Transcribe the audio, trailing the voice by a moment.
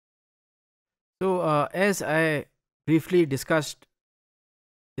As I briefly discussed,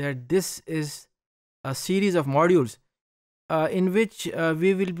 that this is a series of modules in which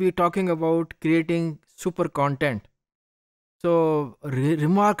we will be talking about creating super content. So,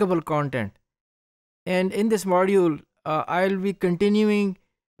 remarkable content. And in this module, I'll be continuing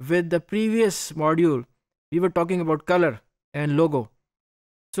with the previous module. We were talking about color and logo.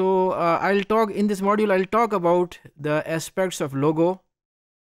 So, I'll talk in this module, I'll talk about the aspects of logo,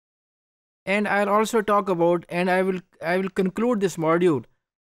 and I'll also talk about, and I will conclude this module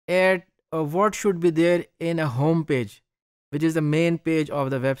at what should be there in a home page, which is the main page of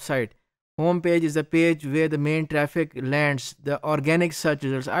the website. Home page is the page where the main traffic lands, the organic search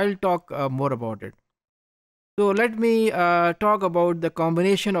results. I'll talk more about it. So let me talk about the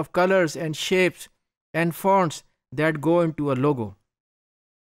combination of colors and shapes and fonts that go into a logo.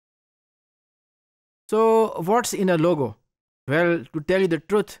 So what's in a logo? Well, to tell you the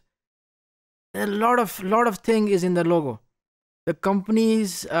truth, a lot of thing is in the logo. The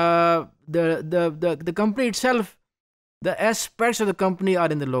company's the company itself, the aspects of the company are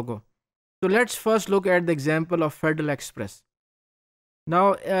in the logo. So let's first look at the example of Federal Express.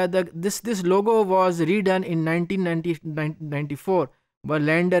 Now, this logo was redone in 1994 by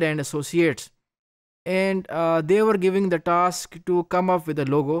Lander and Associates, and they were giving the task to come up with a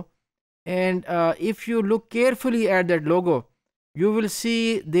logo. And if you look carefully at that logo, you will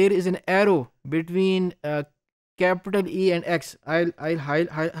see there is an arrow between capital E and X. I'll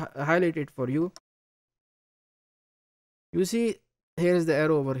highlight it for you. You see, here is the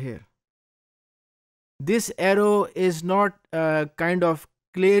arrow over here. This arrow is not kind of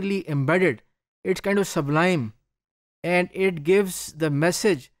clearly embedded, it's kind of sublime, and it gives the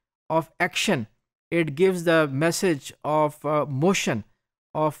message of action, it gives the message of motion,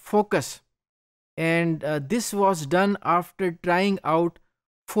 of focus. And this was done after trying out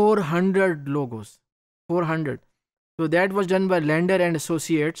 400 logos. 400. So that was done by Lander and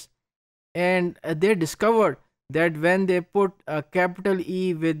Associates, and they discovered that when they put a capital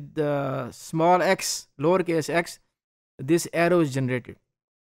E with the small x, lowercase x, this arrow is generated.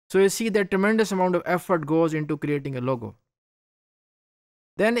 So you see that tremendous amount of effort goes into creating a logo.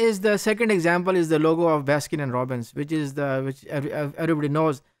 Then is the second example is the logo of Baskin and Robbins, which everybody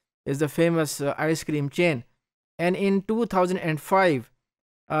knows is the famous ice cream chain. And in 2005,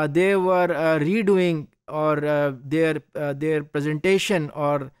 they were redoing or their presentation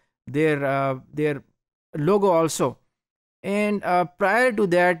or their logo also. And prior to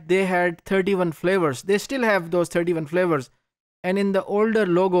that, they had 31 flavors. They still have those 31 flavors. And in the older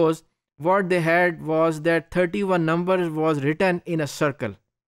logos, what they had was that 31 numbers was written in a circle,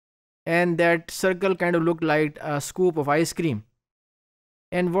 and that circle kind of looked like a scoop of ice cream.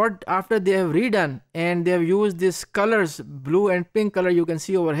 And what after they have redone and they have used these colors, blue and pink color you can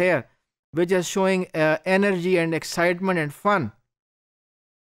see over here, which is showing energy and excitement and fun,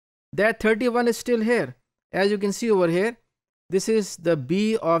 that 31 is still here. As you can see over here, this is the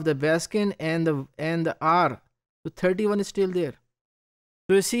B of the Baskin and the R. So 31 is still there.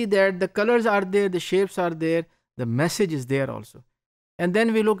 So you see that the colors are there, the shapes are there, the message is there also. And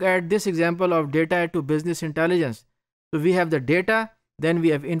then we look at this example of data to business intelligence. So we have the data, then we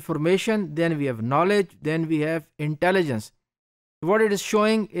have information, then we have knowledge, then we have intelligence. What it is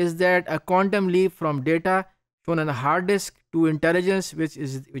showing is that a quantum leap from data shown on a hard disk to intelligence, which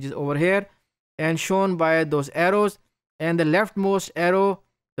is over here, and shown by those arrows. And the leftmost arrow,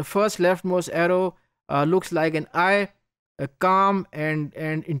 the first leftmost arrow looks like an eye, a calm and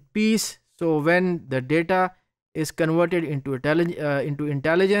in peace. So when the data is converted into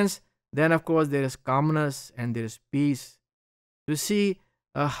intelligence, then of course there is calmness and there is peace. You see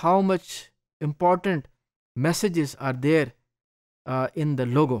how much important messages are there in the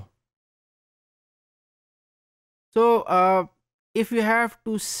logo. So if you have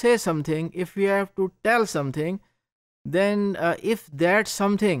to say something, if you have to tell something, then if that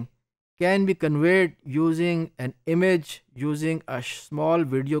something can be conveyed using an image, using a small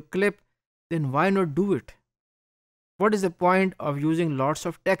video clip, then why not do it? What is the point of using lots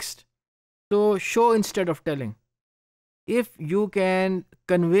of text? So show instead of telling. If you can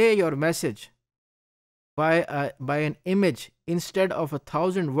convey your message by an image instead of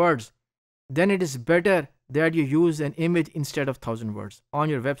 1,000 words, then it is better that you use an image instead of 1,000 words on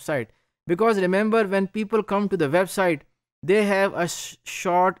your website. Because remember, when people come to the website, they have a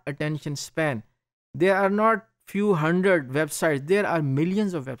short attention span. There are not few hundred websites, there are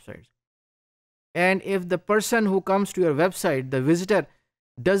millions of websites. And if the person who comes to your website, the visitor,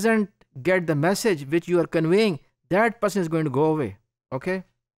 doesn't get the message which you are conveying, that person is going to go away. Okay?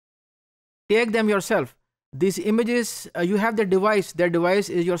 Take them yourself. These images, you have the device, that device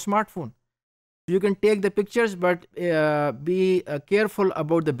is your smartphone. You can take the pictures, but be careful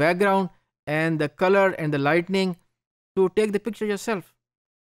about the background and the color and the lighting to take the picture yourself.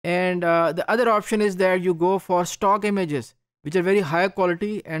 And the other option is that you go for stock images, which are very high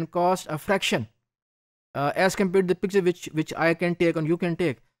quality and cost a fraction as compared to the picture which I can take and you can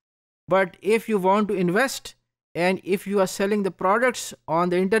take. But if you want to invest and if you are selling the products on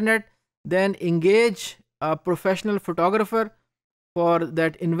the internet, then engage a professional photographer. For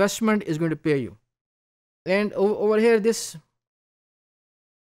that investment is going to pay you. And over here, this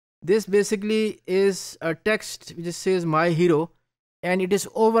basically is a text which says my hero, and it is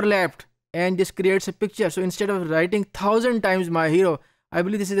overlapped and this creates a picture. So instead of writing 1,000 times my hero, I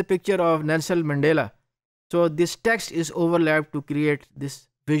believe this is a picture of Nelson Mandela. So this text is overlapped to create this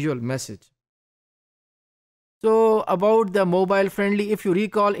visual message. So about the mobile friendly, if you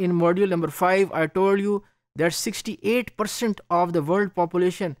recall in module number 5, I told you that 68% of the world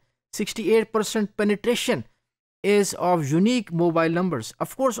population, 68% penetration is of unique mobile numbers.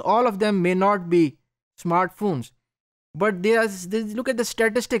 Of course, all of them may not be smartphones, but look at the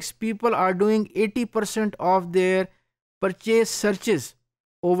statistics. People are doing 80% of their purchase searches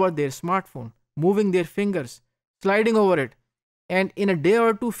over their smartphone, moving their fingers, sliding over it. And in a day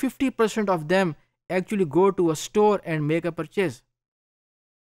or two, 50% of them actually go to a store and make a purchase.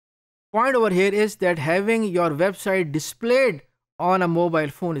 Point over here is that having your website displayed on a mobile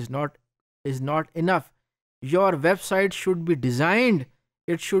phone is not enough. Your website should be designed.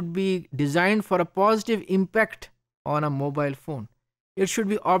 It should be designed for a positive impact on a mobile phone. It should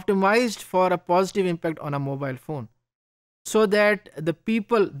be optimized for a positive impact on a mobile phone, so that the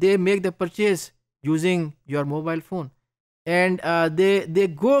people, they make the purchase using your mobile phone, and they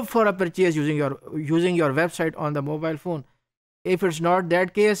go for a purchase using your website on the mobile phone. If it's not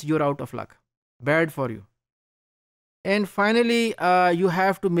that case, you're out of luck. Bad for you. And finally, you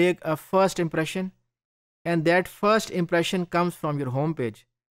have to make a first impression, and that first impression comes from your homepage.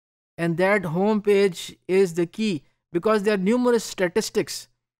 And that homepage is the key, because there are numerous statistics.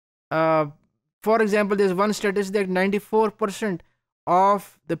 For example, there's one statistic that 94%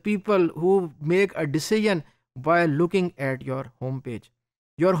 of the people who make a decision by looking at your homepage.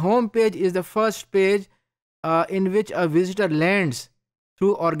 Your homepage is the first page in which a visitor lands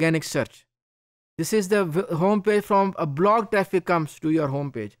through organic search. This is the homepage from a blog traffic comes to your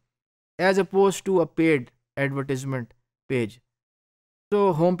homepage, as opposed to a paid advertisement page.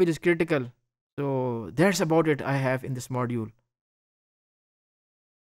 So homepage is critical. So that's about it I have in this module.